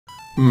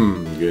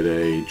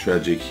G'day,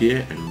 Tragic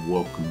here, and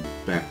welcome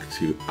back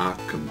to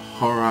Arkham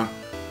Horror.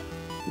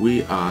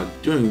 We are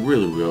doing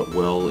really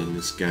well in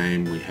this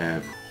game. We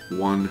have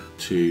 1,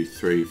 2,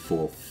 3,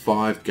 4,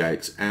 5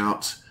 gates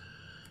out.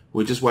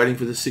 We're just waiting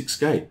for the 6th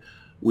gate.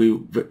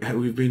 We've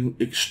been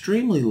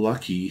extremely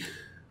lucky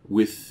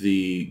with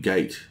the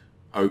gate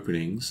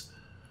openings.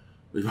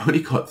 We've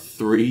only got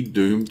 3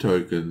 Doom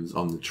tokens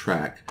on the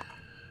track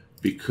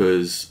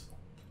because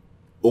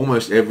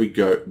almost every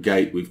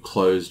gate we've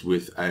closed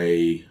with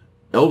a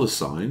Elder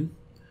Sign,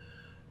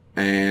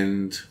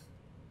 and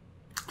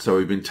so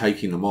we've been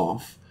taking them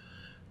off,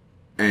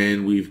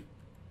 and we've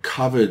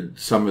covered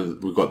some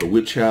of we've got the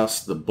Witch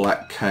House, the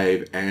Black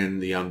Cave,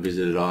 and the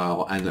Unvisited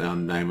Isle, and the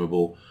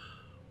Unnameable,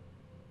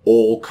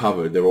 all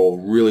covered. They're all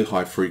really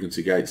high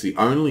frequency gates. The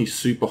only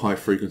super high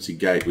frequency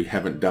gate we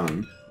haven't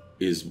done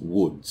is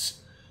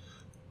Woods,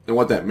 and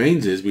what that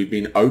means is we've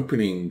been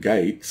opening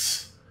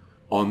gates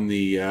on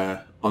the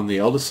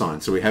Elder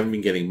Sign. So we haven't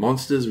been getting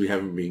monsters, we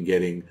haven't been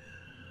getting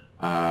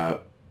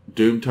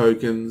Doom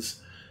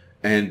tokens,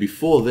 and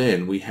before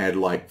then we had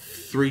like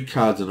 3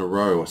 cards in a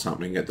row or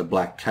something at the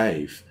Black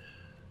Cave.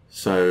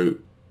 So,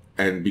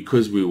 and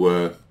because we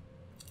were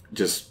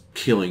just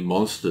killing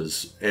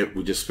monsters,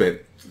 we just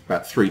spent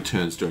about 3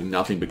 turns doing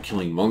nothing but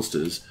killing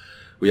monsters,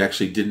 we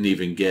actually didn't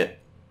even get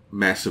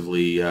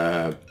massively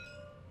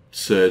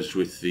surged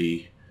with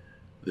the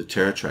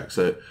Terror track.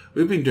 So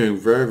we've been doing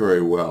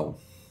very well.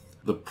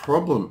 The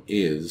problem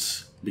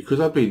is, because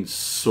I've been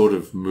sort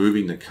of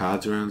moving the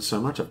cards around so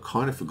much, I've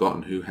kind of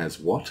forgotten who has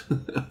what.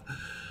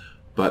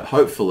 But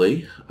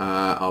hopefully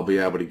I'll be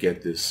able to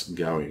get this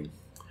going.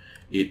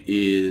 It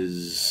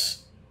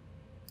is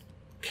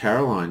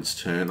Caroline's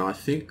turn. I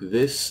think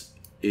this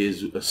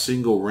is a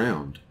single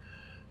round.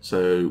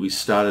 So we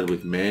started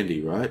with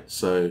Mandy, right?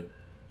 So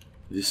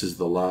this is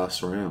the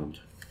last round.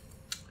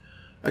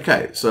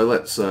 Okay, so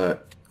let's...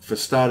 for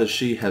starters,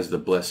 she has the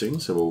blessing,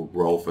 so we'll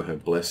roll for her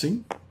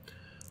blessing.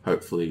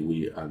 Hopefully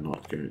we are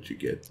not going to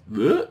get...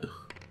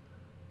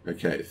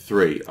 Okay,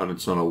 3. And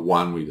it's on a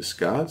 1 we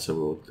discard,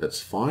 so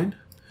that's fine.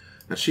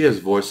 Now she has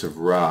Voice of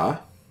Ra.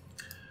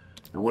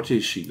 And what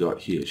has she got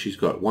here? She's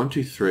got 1,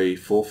 2, 3,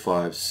 4,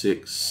 5,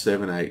 6,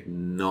 7, 8,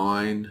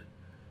 9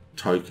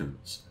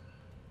 tokens.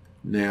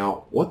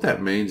 Now, what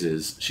that means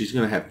is she's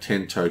going to have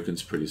 10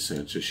 tokens pretty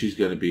soon. So she's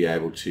going to be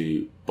able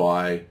to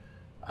buy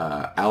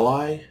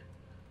Ally,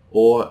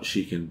 or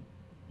she can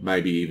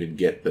maybe even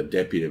get the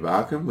Deputy of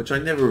Arkham, which I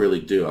never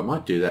really do. I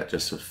might do that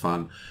just for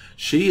fun.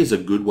 She is a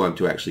good one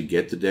to actually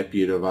get the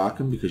Deputy of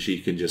Arkham because she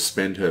can just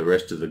spend her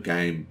rest of the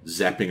game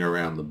zapping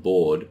around the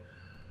board,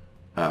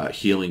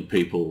 healing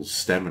people's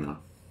stamina,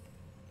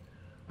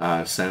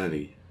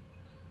 sanity.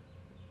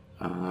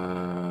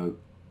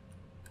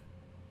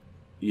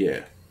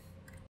 Yeah.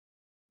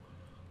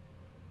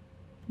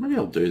 Maybe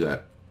I'll do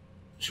that.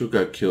 She'll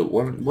go kill...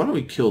 Why don't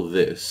we kill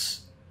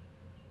this,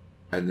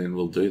 and then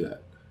we'll do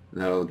that.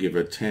 And that'll give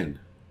her 10.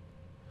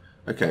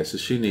 Okay, so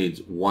she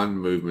needs 1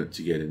 movement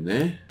to get in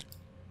there.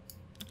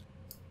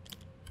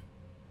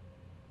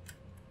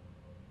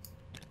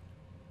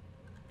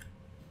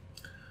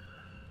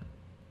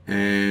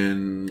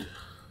 And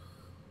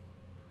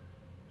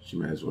she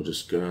may as well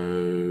just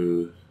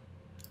go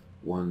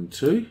 1,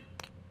 2.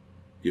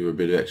 Give her a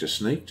bit of extra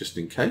sneak just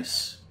in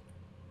case.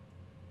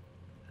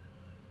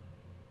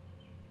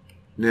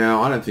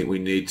 Now, I don't think we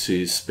need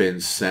to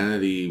spend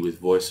sanity with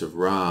Voice of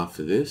Ra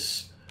for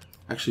this.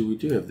 Actually, we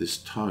do have this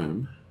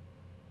tome.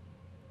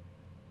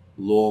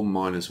 Law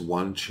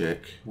 -1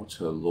 check. What's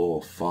her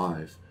law?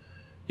 5.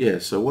 Yeah,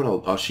 so what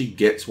oh, she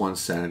gets 1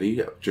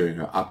 sanity during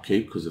her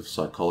upkeep because of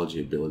psychology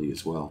ability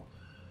as well.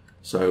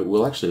 So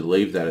we'll actually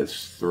leave that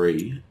as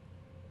 3.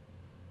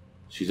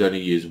 She's only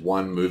used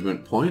 1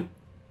 movement point.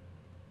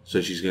 So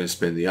she's going to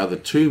spend the other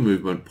 2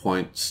 movement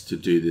points to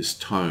do this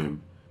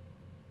tome.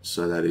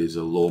 So that is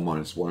a law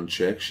 -1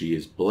 check. She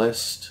is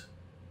blessed.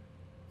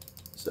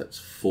 So that's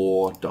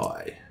 4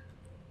 die.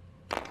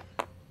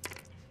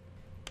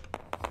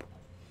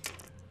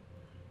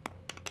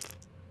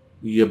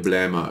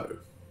 Yablamo.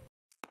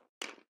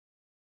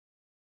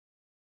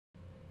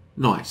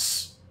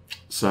 Nice.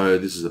 So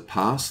this is a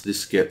pass.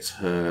 This gets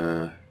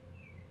her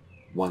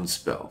 1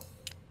 spell.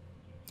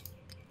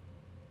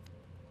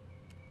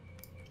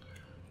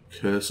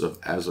 Curse of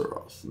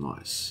Azeroth.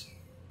 Nice.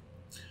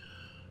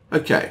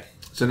 Okay.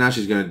 So now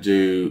she's going to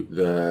do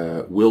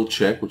the will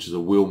check, which is a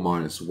will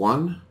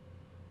 -1.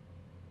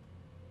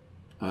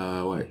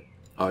 Wait.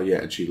 Oh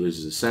yeah, and she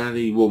loses a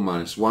sanity. Will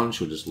 -1.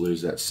 She'll just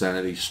lose that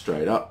sanity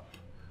straight up.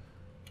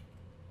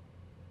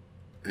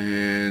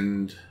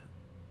 And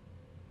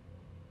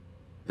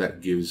that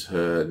gives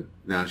her...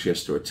 Now she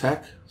has to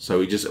attack. So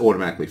we just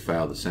automatically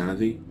fail the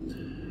sanity.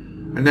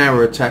 And now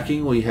we're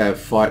attacking. We have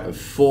fight of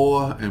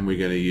 4, and we're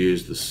going to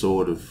use the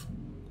sword of...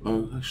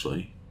 Oh,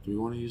 actually, do we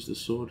want to use the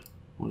sword?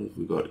 What have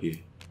we got here?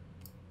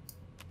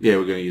 Yeah,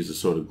 we're going to use the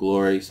Sword of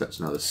Glory, so that's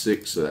another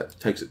 6, so that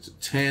takes it to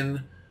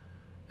 10,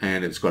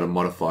 and it's got a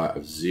modifier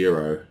of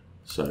 0,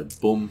 so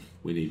boom,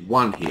 we need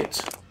 1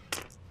 hit.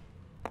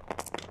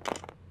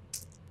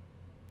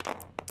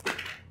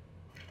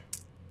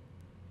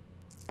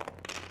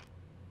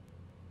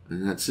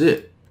 And that's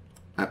it.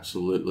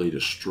 Absolutely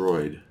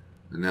destroyed.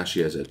 And now she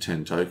has her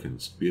 10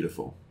 tokens.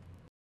 Beautiful.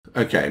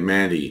 Okay,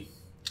 Mandy.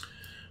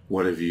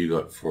 What have you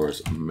got for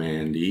us,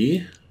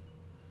 Mandy?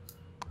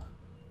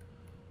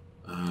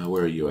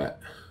 Where are you at?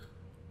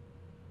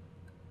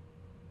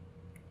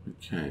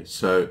 Okay,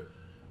 so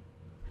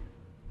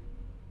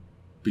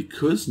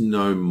because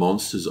no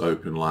monsters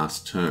open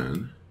last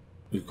turn,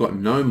 we've got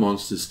no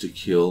monsters to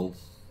kill.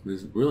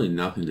 There's really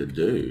nothing to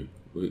do.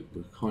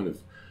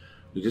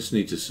 We just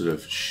need to sort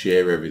of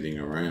share everything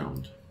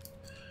around.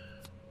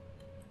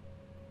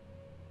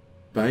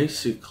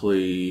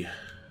 Basically,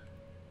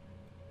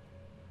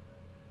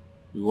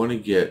 we want to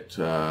get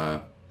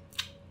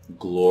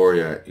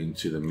Gloria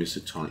into the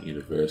Miskatonic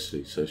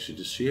University. So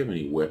does she have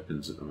any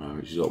weapons at the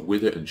moment? She's got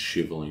Wither and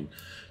Shriveling.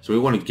 So we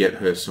want to get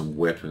her some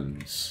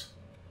weapons.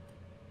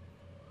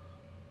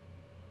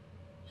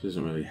 She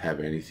doesn't really have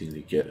anything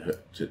to get her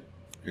to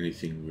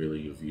anything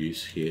really of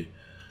use here.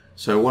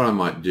 So what I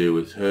might do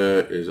with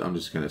her is I'm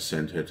just going to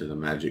send her to the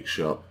magic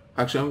shop.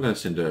 Actually, I'm going to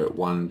send her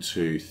 1,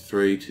 2,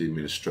 3 to the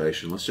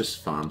administration. Let's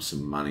just farm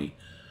some money.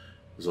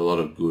 There's a lot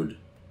of good.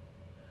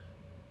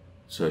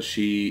 So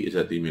she is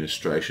at the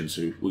administration,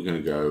 so we're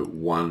going to go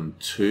 1,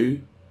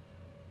 2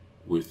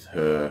 with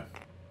her.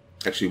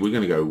 Actually, we're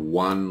going to go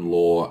 1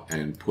 law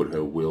and put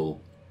her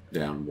will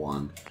down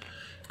 1.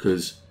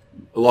 Because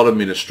a lot of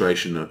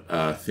administration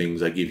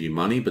things, they give you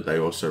money, but they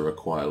also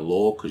require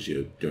law because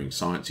you're doing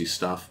sciencey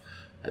stuff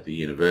at the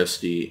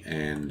university,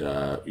 and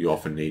you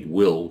often need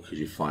will because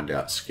you find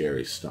out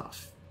scary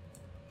stuff.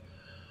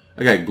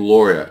 Okay,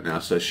 Gloria. Now,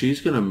 so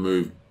she's going to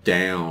move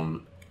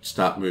down,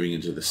 start moving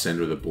into the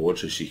center of the board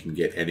so she can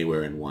get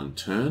anywhere in 1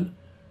 turn.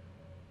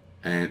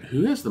 And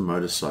who has the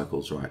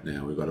motorcycles right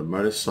now? We've got a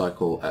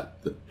motorcycle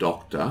at the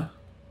doctor.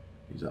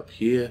 He's up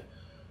here.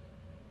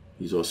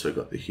 He's also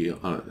got the heel.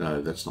 Oh,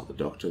 no, that's not the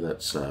doctor.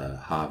 That's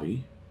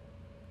Harvey.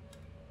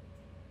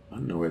 I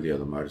don't know where the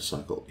other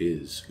motorcycle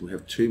is. We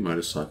have 2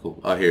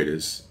 motorcycles. Oh, here it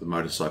is. The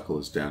motorcycle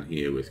is down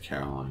here with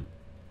Caroline.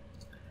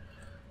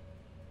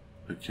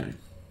 Okay.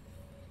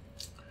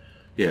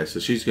 Yeah, so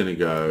she's going to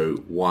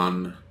go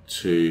 1,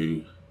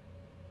 2,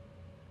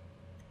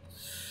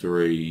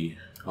 3.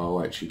 Oh,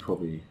 wait, she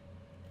probably...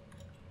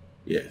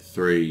 Yeah,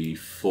 3,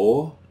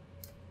 4.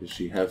 Does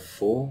she have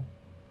 4?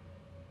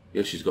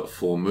 Yeah, she's got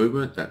 4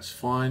 movement. That's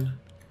fine.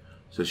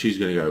 So she's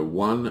going to go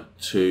 1,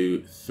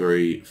 2,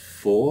 3,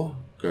 4.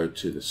 Go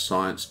to the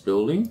science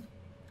building.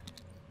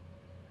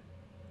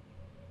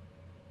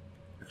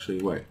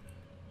 Actually, wait.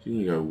 She's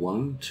going to go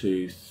 1,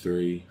 2,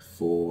 3,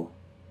 4,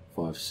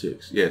 5,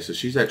 6. Yeah, so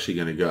she's actually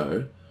going to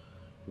go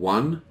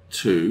 1,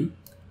 2,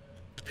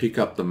 pick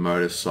up the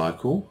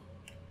motorcycle.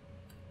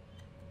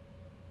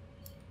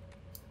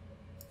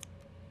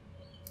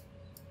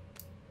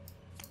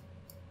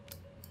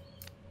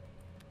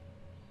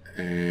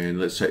 And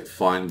let's take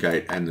Fine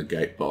Gate and the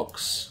gate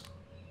box.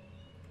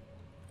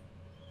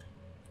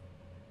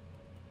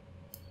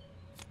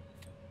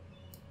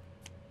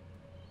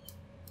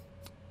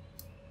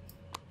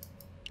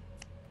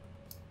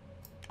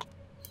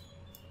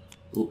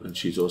 Ooh, and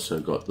she's also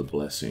got the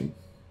blessing.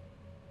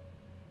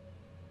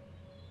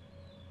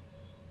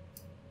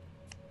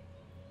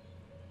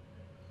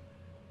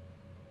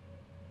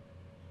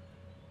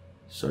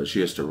 So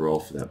she has to roll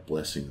for that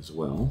blessing as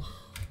well.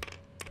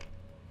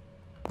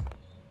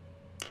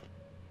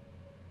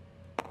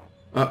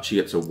 Oh, she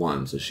gets a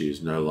 1, so she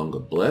is no longer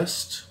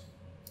blessed.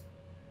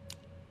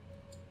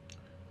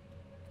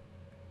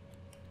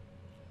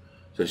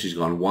 So she's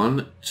gone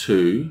 1,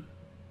 2.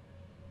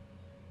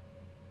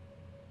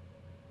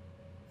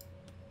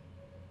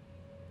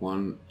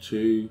 1,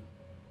 2,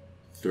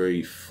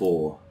 3,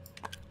 4.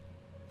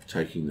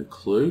 Taking the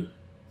clue.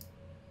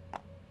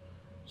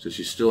 So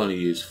she still only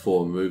used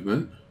 4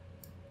 movement.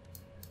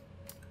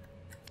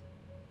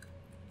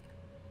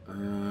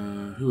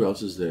 Who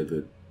else is there?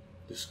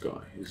 This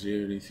guy. Is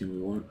there anything we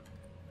want?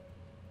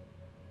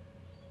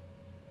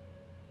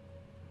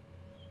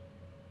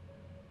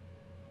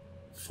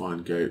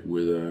 Fine Gate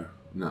with a...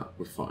 No,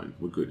 we're fine.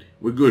 We're good.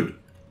 We're good.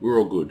 We're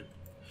all good.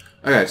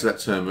 Okay, so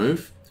that's her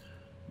move.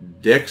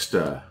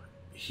 Dexter.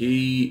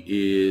 He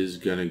is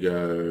going to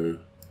go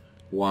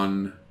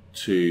 1,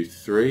 2,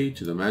 3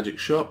 to the magic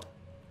shop.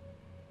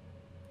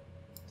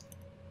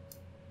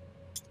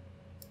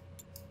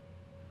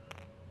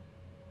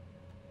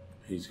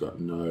 He's got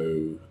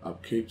no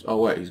upkeeps.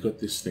 Oh wait, he's got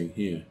this thing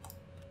here.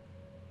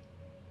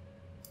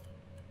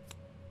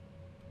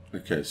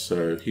 Okay,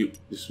 so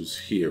this was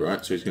here,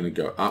 right? So he's going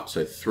to go up.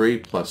 So 3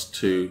 plus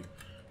 2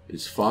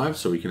 is 5.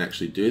 So we can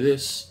actually do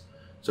this.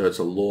 So it's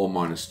a law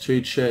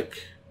 -2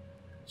 check.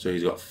 So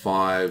he's got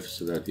 5.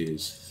 So that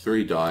is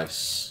 3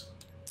 dice.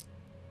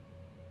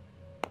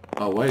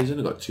 Oh wait, he's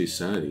only got 2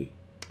 sanity.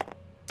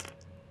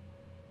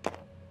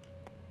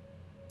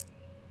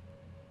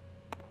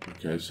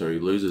 Okay, so he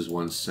loses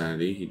 1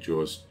 sanity. He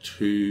draws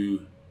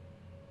 2.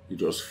 He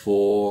draws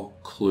 4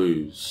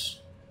 clues.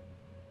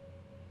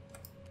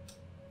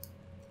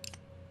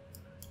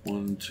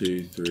 1,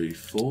 2, 3,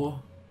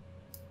 4.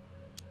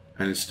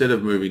 And instead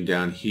of moving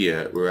down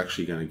here, we're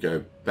actually going to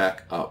go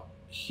back up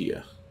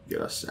here. Get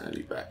our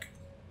sanity back.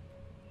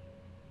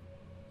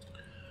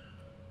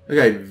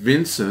 Okay,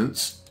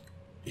 Vincent,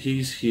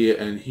 he's here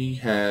and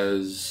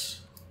he's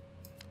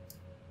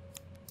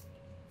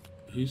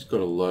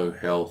got a low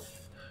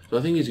health. So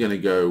I think he's going to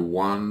go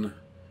 1,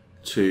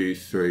 2,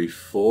 3,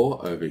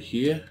 4 over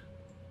here.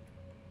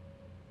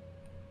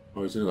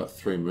 Oh, he's only got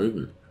 3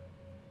 movement.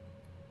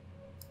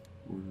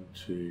 1,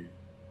 2,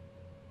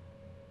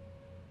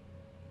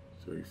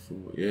 3, 4.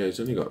 Yeah, he's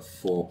only got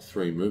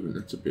 3 movement.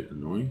 That's a bit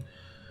annoying.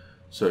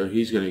 So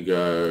he's going to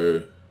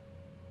go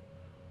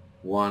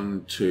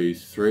 1, 2,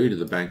 3 to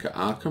the bank at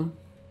Arkham.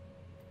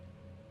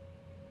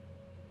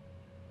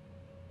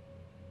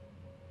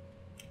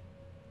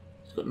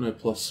 He's got no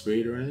plus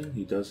speed or anything.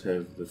 He does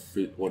have the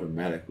fit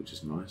automatic, which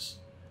is nice.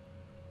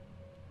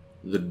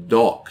 The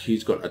Doc,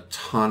 he's got a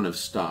ton of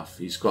stuff.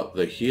 He's got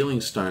the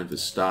healing stone for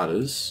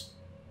starters,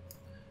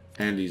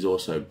 and he's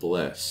also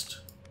blessed.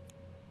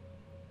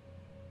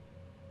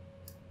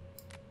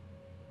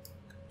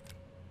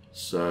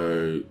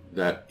 So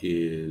that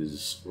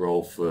is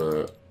roll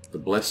for the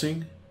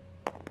blessing.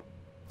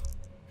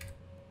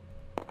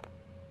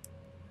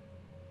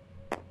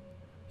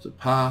 It's a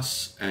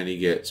pass, and he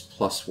gets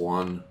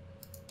 +1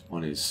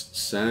 on his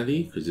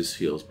sanity, because this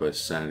heals both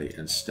sanity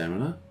and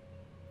stamina.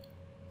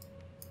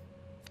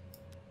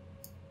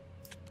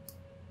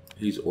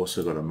 He's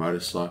also got a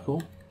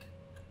motorcycle.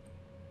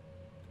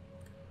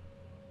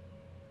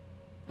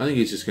 I think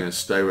he's just going to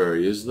stay where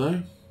he is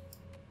though.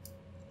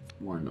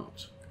 Why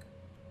not?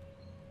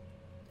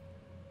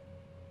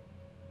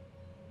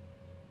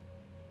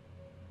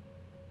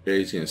 Yeah,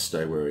 he's going to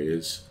stay where he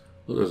is.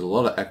 Look, there's a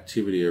lot of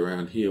activity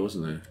around here,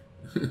 wasn't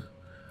there?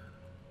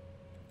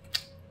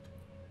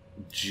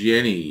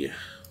 Jenny.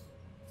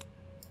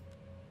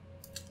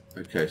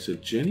 Okay, so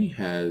Jenny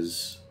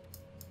has...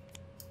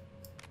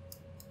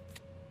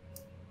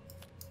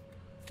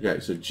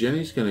 Okay, so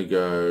Jenny's going to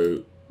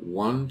go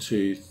 1,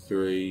 2,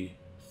 3,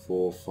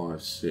 4,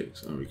 5,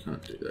 6. Oh, we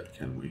can't do that,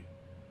 can we?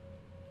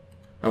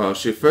 Oh, well,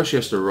 first she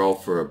has to roll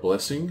for a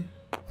blessing.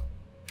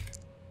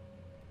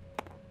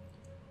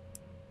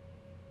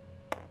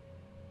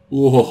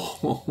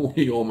 Whoa,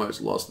 we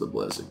almost lost the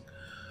blessing.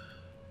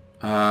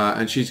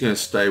 And she's going to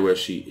stay where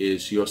she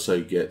is. She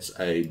also gets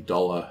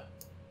 $1.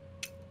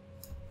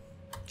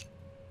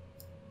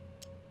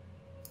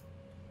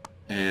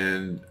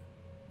 And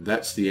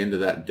that's the end of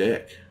that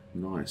deck.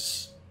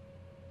 Nice.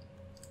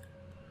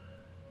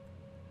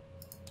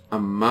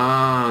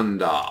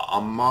 Amanda,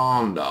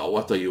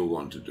 what are you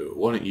going to do?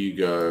 Why don't you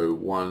go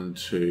 1,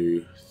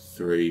 2,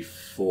 3,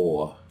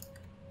 4.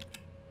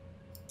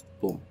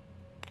 Boom.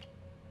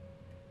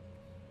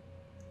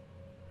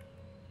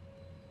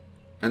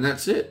 And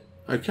that's it.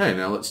 Okay,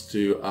 now let's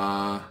do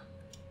our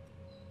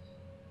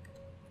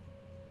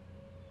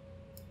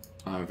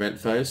event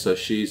phase. So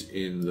she's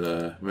in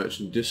the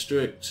merchant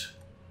district.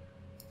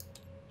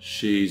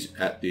 She's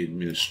at the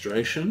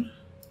administration.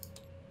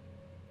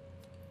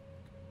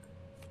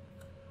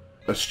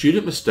 A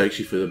student mistakes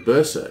you for the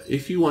bursar.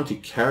 If you want to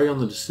carry on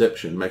the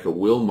deception, make a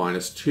will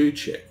 -2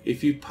 check.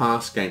 If you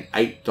pass, gain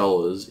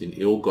 $8 in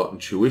ill-gotten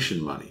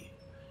tuition money.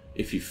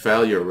 If you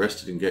fail, you're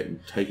arrested and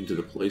get taken to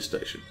the police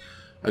station.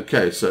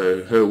 Okay,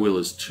 so her will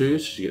is 2,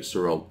 so she gets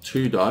to roll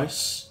 2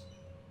 dice.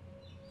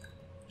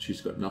 She's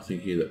got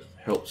nothing here that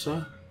helps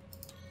her.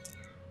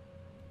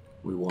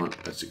 We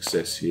want a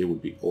success here,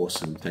 would be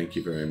awesome. Thank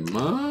you very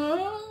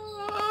much.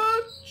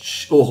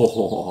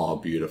 Oh,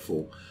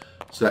 beautiful.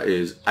 So that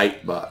is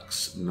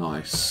 $8.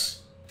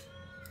 Nice.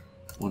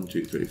 1,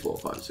 2, 3, 4,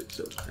 5, 6,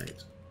 7,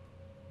 8.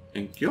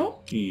 Thank you.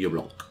 You're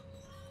blanc.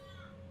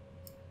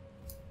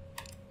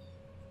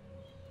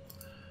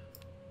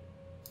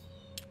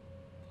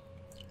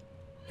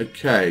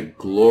 Okay,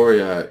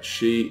 Gloria,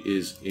 she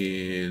is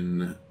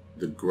in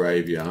the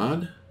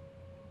graveyard.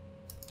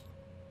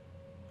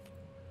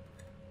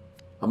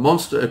 A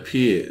monster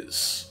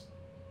appears.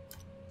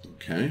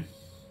 Okay.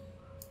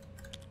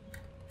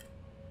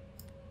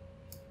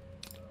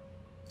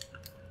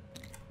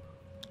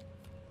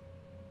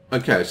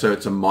 Okay, so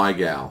it's a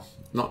Mygal.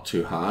 Not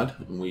too hard,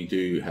 and we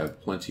do have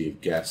plenty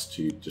of gas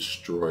to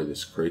destroy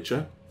this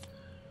creature.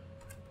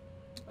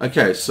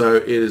 Okay, so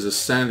it is a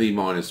sanity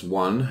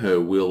 -1.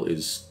 Her will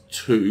is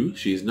 2.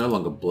 She is no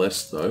longer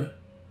blessed though,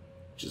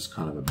 which is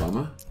kind of a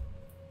bummer.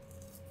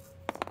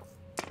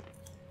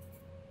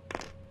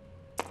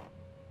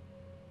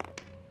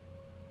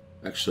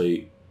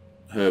 Actually,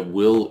 her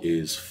will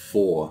is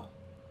 4.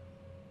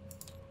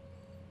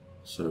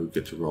 So we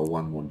get to roll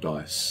 1 more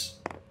dice.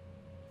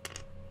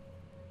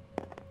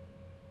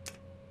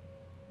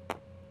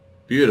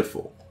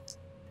 Beautiful.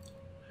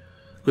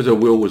 Because her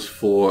will was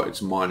 4,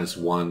 it's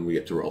 -1, we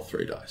get to roll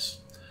 3 dice.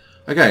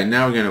 Okay,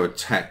 now we're going to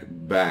attack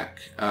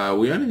back.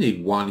 We only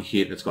need 1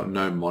 hit, it's got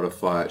no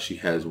modifier. She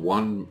has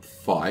 1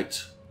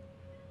 fight.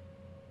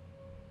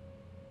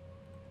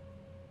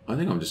 I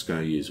think I'm just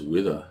going to use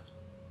Wither.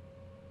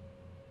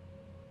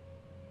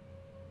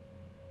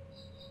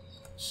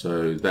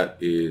 So that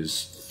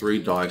is 3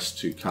 dice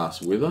to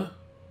cast Wither.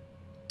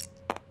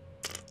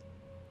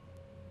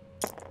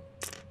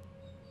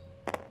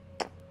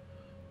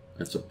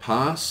 That's a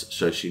pass.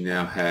 So she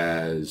now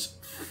has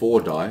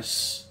 4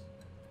 dice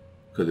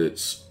because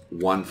it's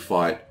 1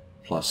 fight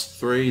plus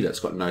 3.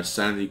 That's got no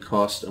sanity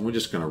cost, and we're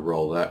just going to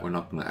roll that. We're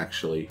not going to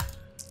actually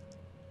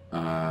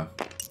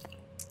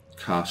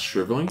cast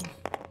Shriveling.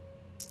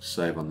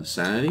 Save on the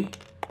sanity.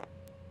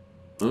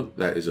 Oh,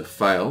 that is a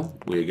fail.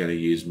 We're going to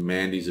use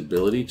Mandy's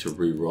ability to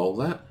re-roll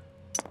that.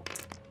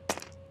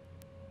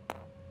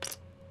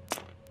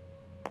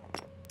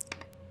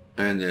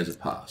 And there's a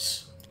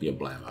pass. Yeah,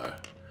 blammo.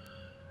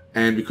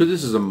 And because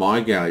this is a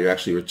My Gal, you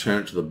actually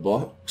return it to the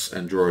box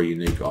and draw a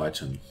unique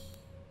item.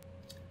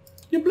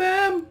 You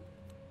blam!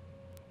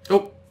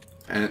 Oh,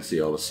 and it's the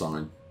Elder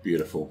Sign.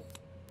 Beautiful.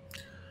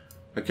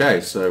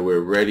 Okay, so we're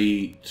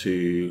ready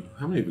to...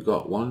 How many have we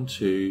got? 1,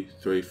 2,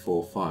 3,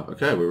 4, 5.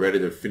 Okay, we're ready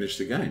to finish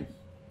the game.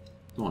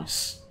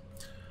 Nice.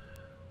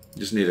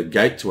 Just need a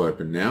gate to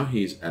open now.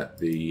 He's at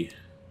the...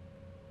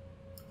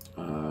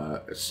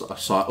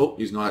 oh,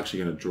 he's not actually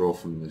going to draw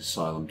from the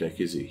Asylum deck,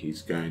 is he?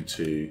 He's going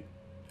to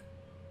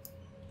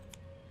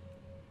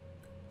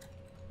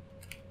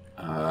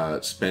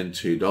spend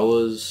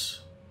 $2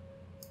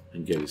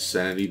 and get his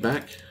sanity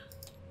back.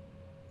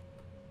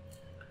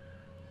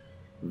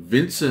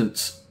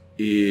 Vincent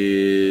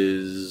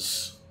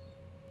is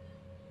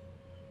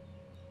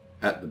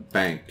at the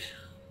bank,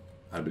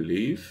 I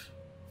believe.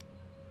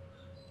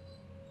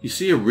 You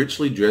see a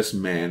richly dressed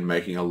man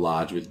making a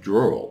large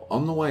withdrawal.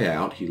 On the way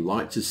out, he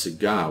lights his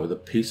cigar with a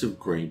piece of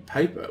green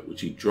paper,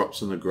 which he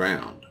drops on the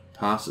ground.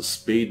 Pass a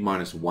speed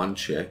 -1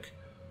 check.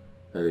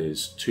 That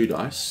is 2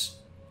 dice.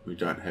 We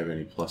don't have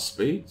any plus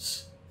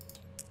speeds.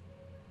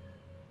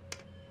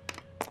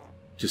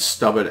 Just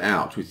stub it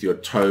out with your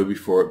toe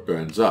before it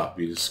burns up.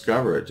 You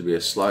discover it to be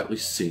a slightly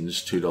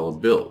singed $2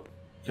 bill.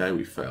 Okay,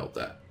 we failed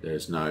that.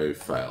 There's no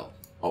fail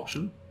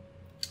option.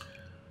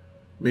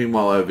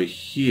 Meanwhile, over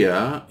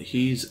here,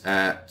 he's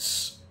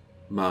at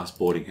Mars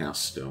Boarding House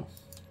still.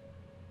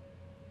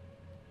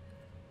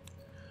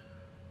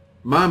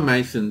 Ma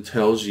Mathan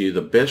tells you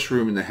the best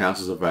room in the house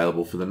is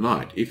available for the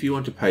night. If you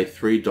want to pay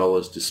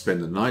 $3 to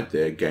spend the night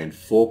there, gain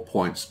 4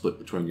 points split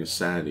between your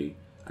sanity.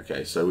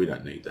 Okay, so we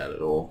don't need that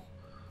at all.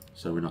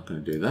 So we're not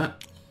going to do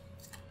that.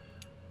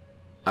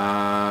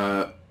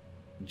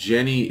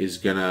 Jenny is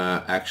going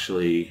to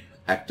actually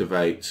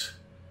activate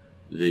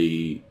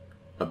the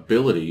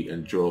ability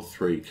and draw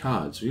 3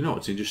 cards. You know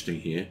what's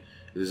interesting here?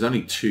 There's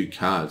only 2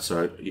 cards,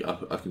 so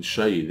I can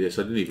show you this.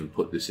 I didn't even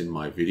put this in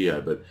my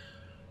video, but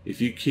if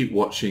you keep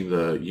watching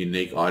the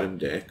unique item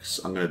decks,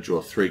 I'm going to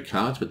draw 3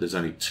 cards, but there's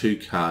only 2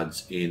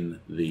 cards in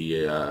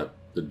the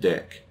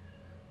deck.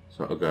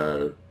 So I'll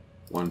go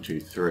 1, 2,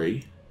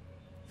 3,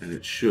 and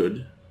it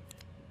should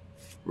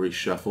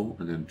reshuffle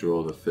and then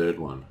draw the 3rd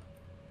one.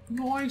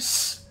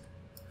 Nice!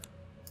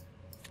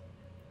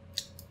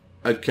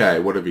 Okay,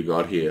 what have you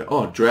got here?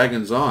 Oh,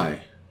 Dragon's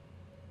Eye.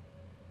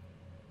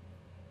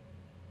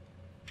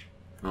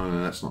 Oh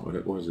no, that's not what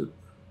it was.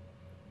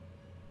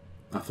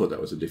 I thought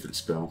that was a different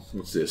spell.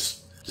 What's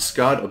this?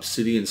 Discard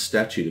Obsidian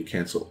Statue to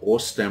cancel all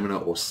stamina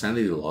or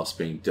sanity loss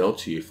being dealt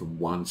to you from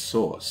one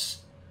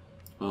source.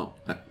 Oh,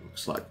 that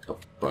looks like a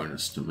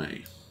bonus to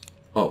me.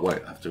 Oh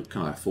wait,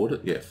 can I afford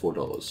it? Yeah,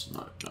 $4.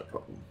 No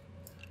problem.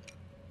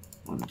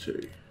 1,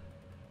 2.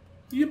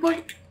 You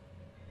blink.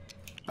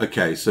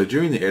 Okay, so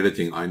during the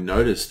editing, I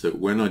noticed that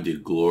when I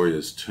did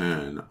Gloria's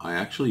turn, I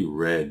actually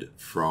read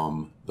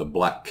from the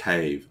Black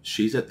Cave.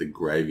 She's at the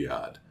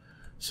graveyard.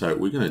 So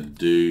we're going to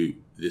do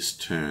this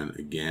turn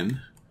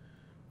again.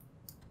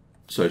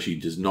 So she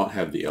does not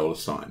have the Elder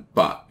Sign.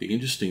 But the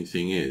interesting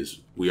thing is,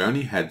 we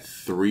only had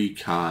 3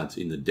 cards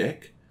in the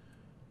deck,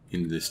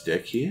 in this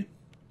deck here.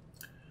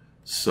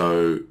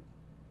 So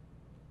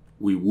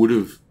we would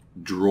have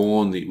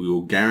drawn we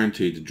were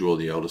guaranteed to draw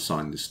the Elder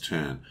Sign this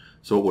turn.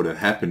 So what would have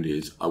happened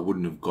is I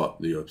wouldn't have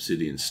got the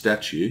Obsidian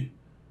Statue.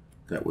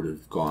 That would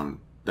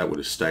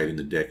have stayed in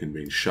the deck and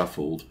been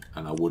shuffled,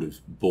 and I would have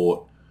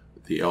bought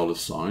the Elder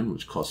Sign,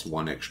 which costs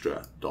 $1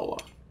 extra.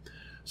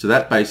 So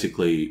that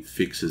basically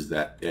fixes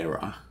that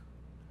error.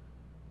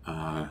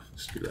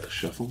 Let's give that a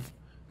shuffle,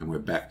 and we're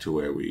back to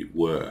where we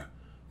were.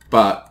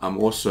 But I'm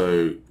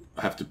also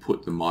have to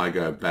put the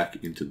MyGo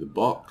back into the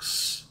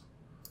box.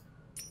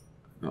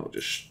 I'll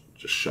just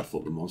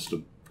shuffle the Monster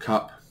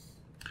Cup.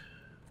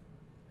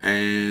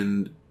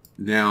 And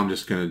now I'm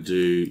just going to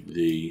do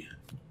the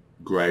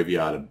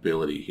graveyard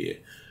ability here.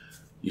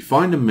 You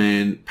find a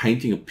man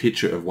painting a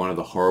picture of one of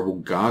the horrible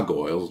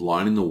gargoyles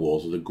lining the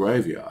walls of the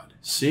graveyard.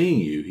 Seeing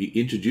you, he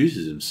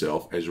introduces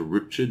himself as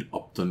Richard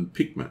Upton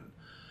Pickman,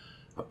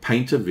 a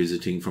painter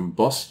visiting from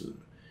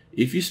Boston.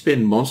 If you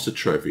spend monster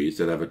trophies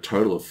that have a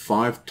total of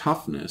 5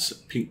 toughness,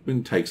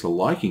 Pickman takes a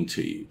liking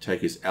to you. Take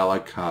his ally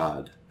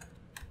card.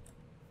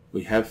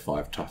 We have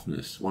 5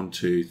 toughness. 1,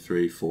 2,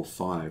 3, 4,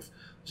 5.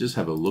 Just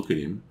have a look at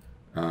him.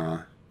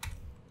 Upton,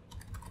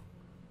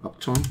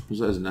 was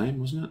that his name,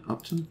 wasn't it?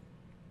 Upton?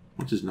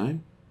 What's his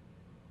name?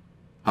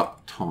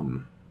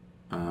 Upton.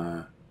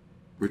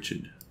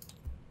 Richard.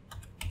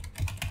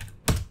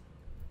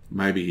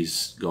 Maybe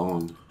he's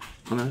gone.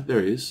 Oh no,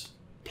 there he is.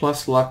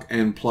 Plus luck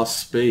and plus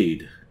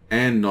speed.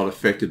 and not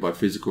affected by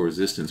physical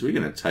resistance. We're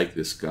going to take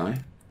this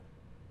guy.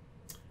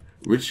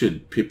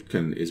 Richard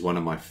Pipkin is one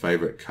of my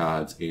favorite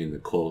cards in the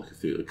Call of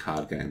Cthulhu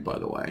card game, by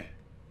the way.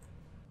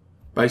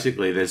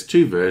 Basically, there's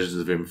two versions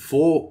of him.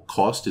 4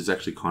 cost is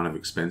actually kind of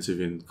expensive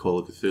in Call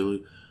of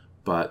Cthulhu,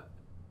 but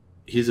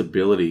his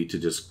ability to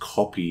just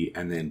copy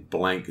and then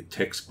blank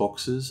text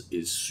boxes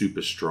is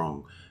super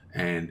strong.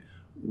 And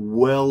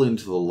well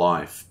into the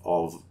life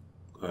of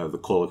the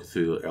Call of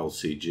Cthulhu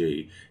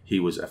LCG, he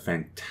was a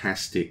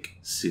fantastic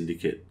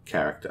syndicate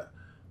character.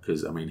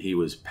 Because, I mean, he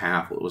was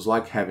powerful. It was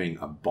like having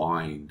a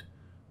bind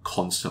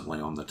constantly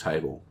on the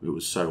table. It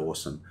was so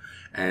awesome.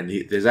 And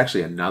there's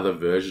actually another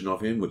version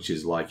of him, which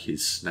is like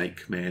his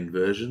Snake Man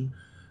version,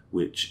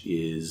 which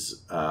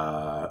is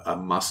a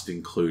must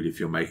include if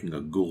you're making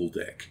a ghoul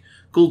deck.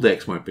 Ghoul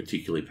decks weren't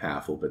particularly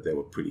powerful, but they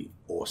were pretty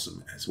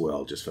awesome as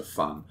well, just for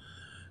fun.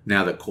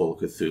 Now that Call of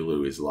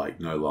Cthulhu is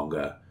like no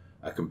longer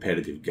a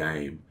competitive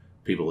game,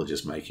 people are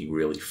just making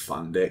really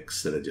fun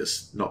decks that are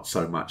just not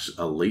so much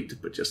elite,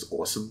 but just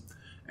awesome.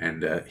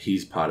 And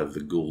he's part of the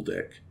ghoul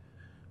deck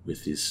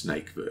with his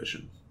snake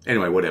version.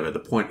 Anyway, whatever. The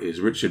point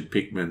is, Richard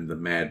Pickman, the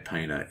Mad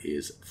Painter,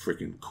 is a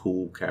freaking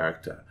cool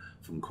character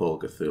from Call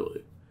of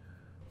Cthulhu.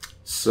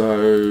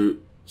 So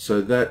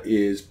that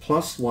is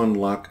 +1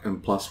 luck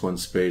and +1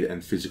 speed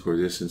and physical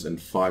resistance and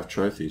 5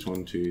 trophies.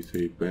 1, 2,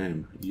 3,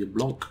 bam. You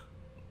blonk.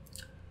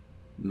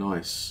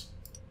 Nice.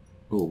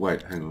 Oh,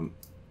 wait, hang on.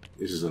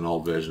 This is an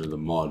old version of the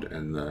mod,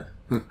 and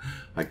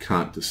I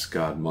can't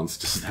discard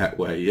monsters that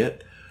way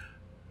yet.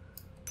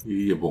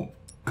 Yeah, boom.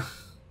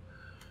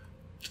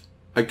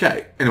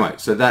 Okay, anyway,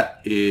 so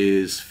that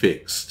is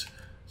fixed.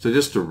 So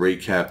just to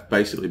recap,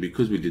 basically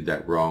because we did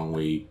that wrong,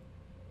 we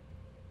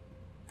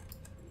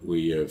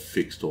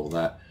fixed all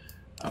that.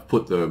 I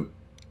put the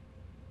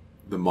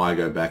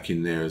MyGo back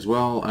in there as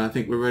well, and I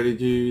think we're ready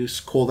to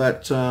call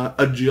that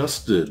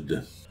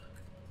adjusted.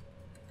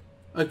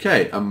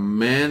 Okay,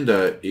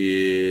 Amanda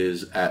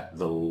is at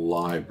the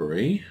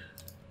library.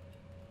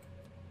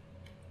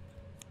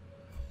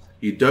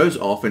 You doze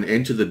off and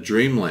enter the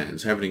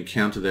Dreamlands. Have an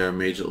encounter there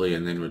immediately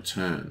and then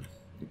return.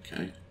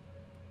 Okay.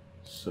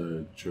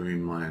 So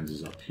Dreamlands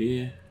is up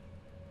here.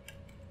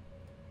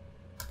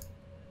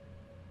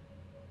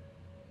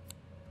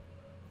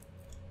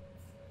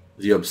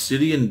 The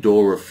obsidian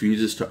door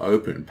refuses to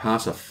open.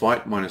 Pass a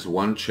fight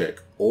 -1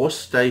 check or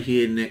stay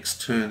here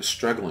next turn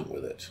struggling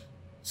with it.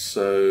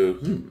 So,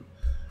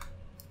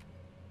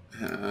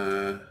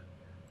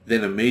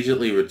 then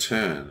immediately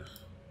return.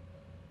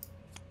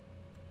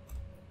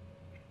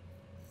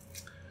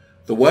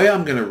 The way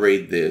I'm going to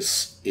read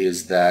this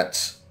is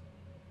that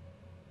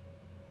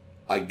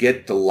I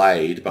get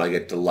delayed, but I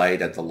get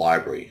delayed at the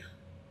library.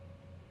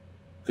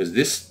 Because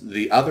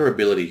the other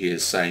ability here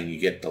is saying you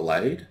get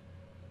delayed,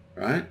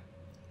 right?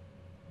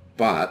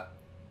 But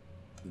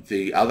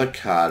the other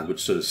card,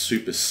 which sort of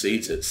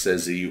supersedes it,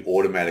 says that you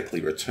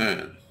automatically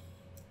return.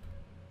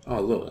 Oh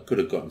look, I could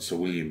have gotten Sir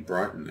William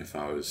Brighton if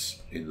I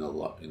was in the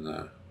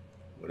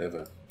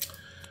whatever.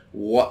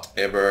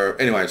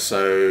 Anyway,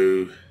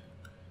 so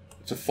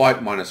it's a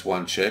fight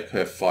 -1 check.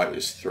 Her fight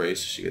is 3,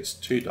 so she gets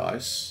 2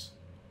 dice.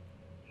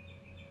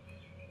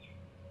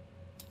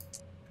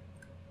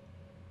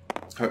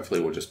 Hopefully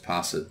we'll just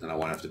pass it and I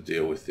won't have to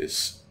deal with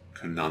this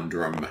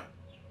conundrum.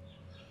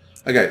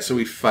 Okay, so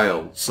we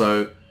failed.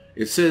 So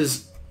it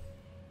says,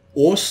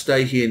 or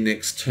stay here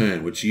next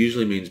turn, which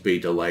usually means be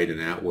delayed in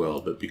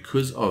Outworld. But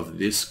because of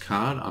this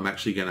card, I'm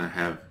actually going to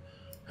have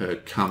her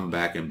come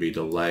back and be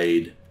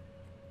delayed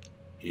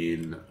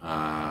in...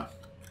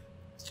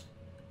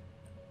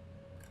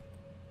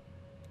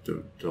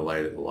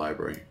 delayed at the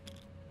library.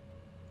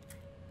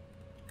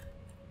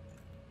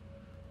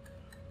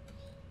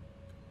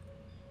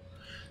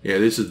 Yeah,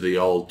 this is the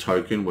old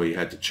token where you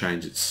had to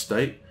change its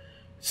state. It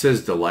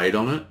says delayed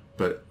on it,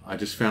 but I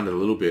just found it a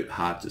little bit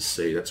hard to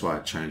see. That's why I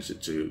changed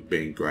it to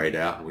being grayed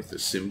out with the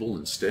symbol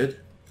instead.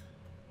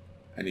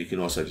 And you can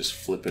also just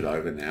flip it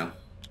over now.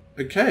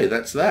 Okay,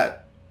 that's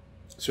that.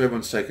 So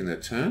everyone's taken their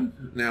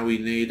turn. Now we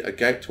need a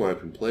gate to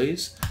open,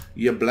 please.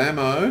 Ya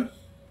blammo.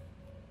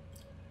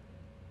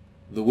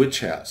 The Witch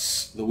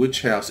House. The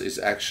Witch House is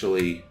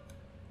actually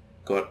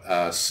got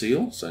a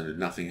seal, so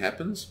nothing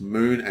happens.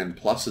 Moon and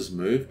pluses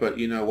move, but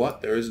you know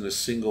what? There isn't a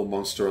single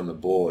monster on the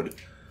board.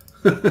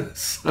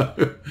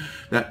 So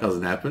that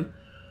doesn't happen.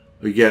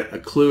 We get a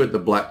clue at the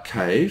Black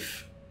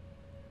Cave.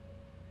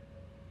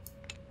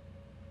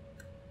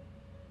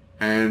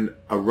 And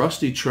a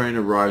rusty train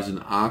arrives in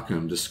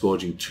Arkham,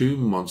 disgorging 2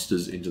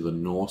 monsters into the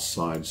north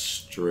side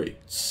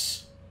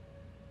streets.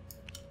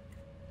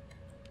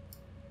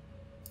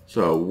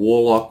 So a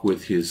warlock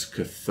with his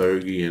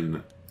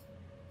Carthaginian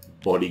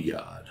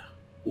bodyguard.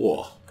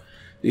 Whoa.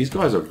 These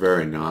guys are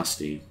very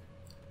nasty.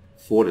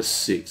 4 to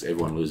 6,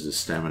 everyone loses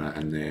stamina,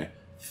 and they're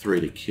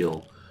 3 to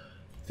kill.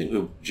 I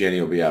think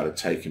Jenny will be able to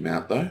take him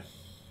out though.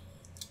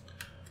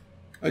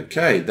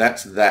 Okay,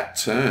 that's that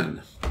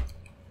turn.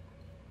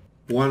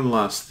 One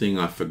last thing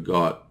I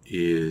forgot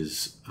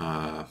is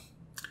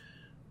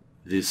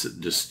this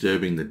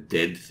disturbing the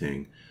dead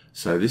thing.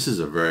 So this is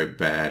a very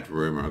bad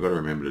rumor. I've got to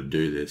remember to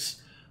do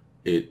this.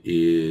 It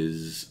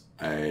is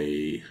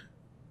a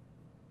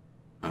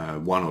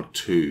 1 or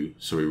 2.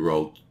 So we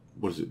rolled,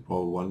 what is it,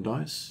 roll 1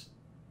 dice?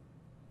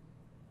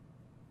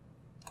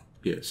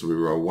 Yeah, so we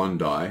roll 1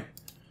 die.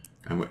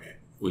 And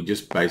we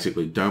just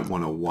basically don't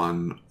want a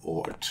 1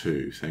 or a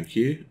 2. Thank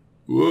you.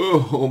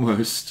 Whoa,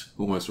 almost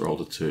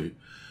rolled a 2.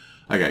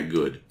 Okay,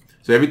 good.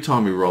 So every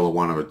time we roll a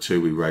 1 or a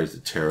 2, we raise the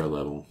terror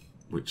level,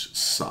 which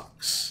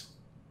sucks.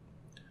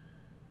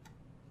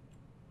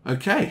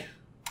 Okay,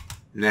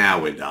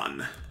 now we're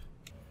done.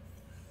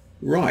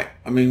 Right,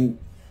 I mean,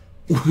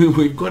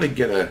 we've got to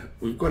get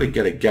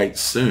a gate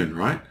soon,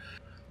 right?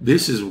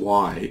 This is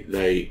why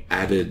they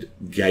added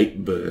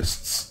gate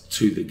bursts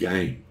to the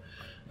game.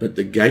 But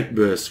the gate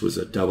burst was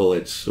a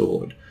double-edged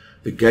sword.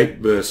 The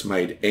gate burst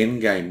made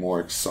endgame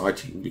more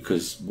exciting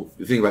because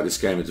the thing about this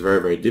game, it's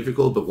very, very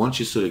difficult, but once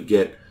you sort of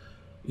get,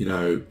 you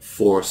know,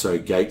 4 or so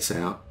gates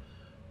out,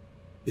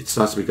 it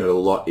starts to become a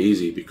lot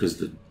easier because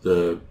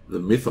the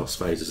mythos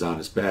phases aren't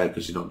as bad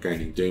because you're not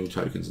gaining doom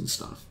tokens and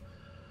stuff.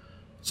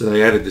 So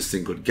they added this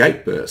thing called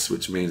gate burst,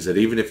 which means that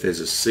even if there's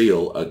a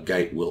seal, a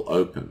gate will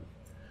open.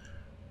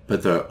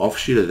 But the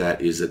offshoot of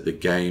that is that the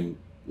game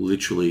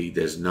literally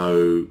there's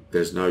no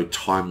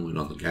time limit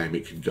on the game.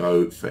 It can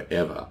go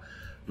forever.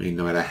 I mean,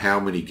 no matter how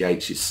many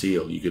gates you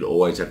seal, you could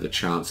always have the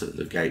chance of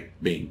the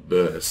gate being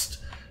burst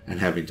and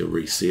having to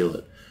reseal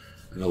it.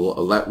 And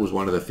that was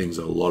one of the things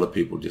that a lot of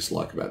people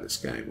dislike about this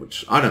game,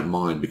 which I don't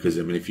mind because,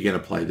 I mean, if you're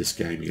going to play this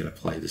game, you're going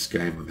to play this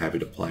game. I'm happy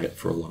to play it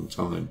for a long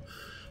time.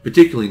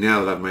 Particularly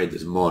now that I've made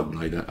this mod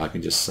and I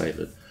can just save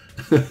it.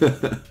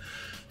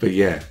 But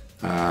yeah,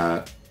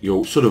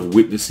 you're sort of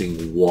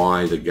witnessing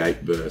why the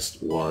gate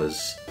burst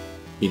was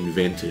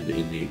invented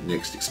in the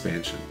next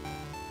expansion.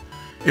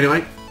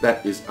 Anyway,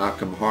 that is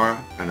Arkham Horror,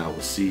 and I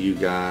will see you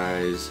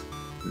guys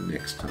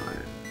next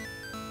time.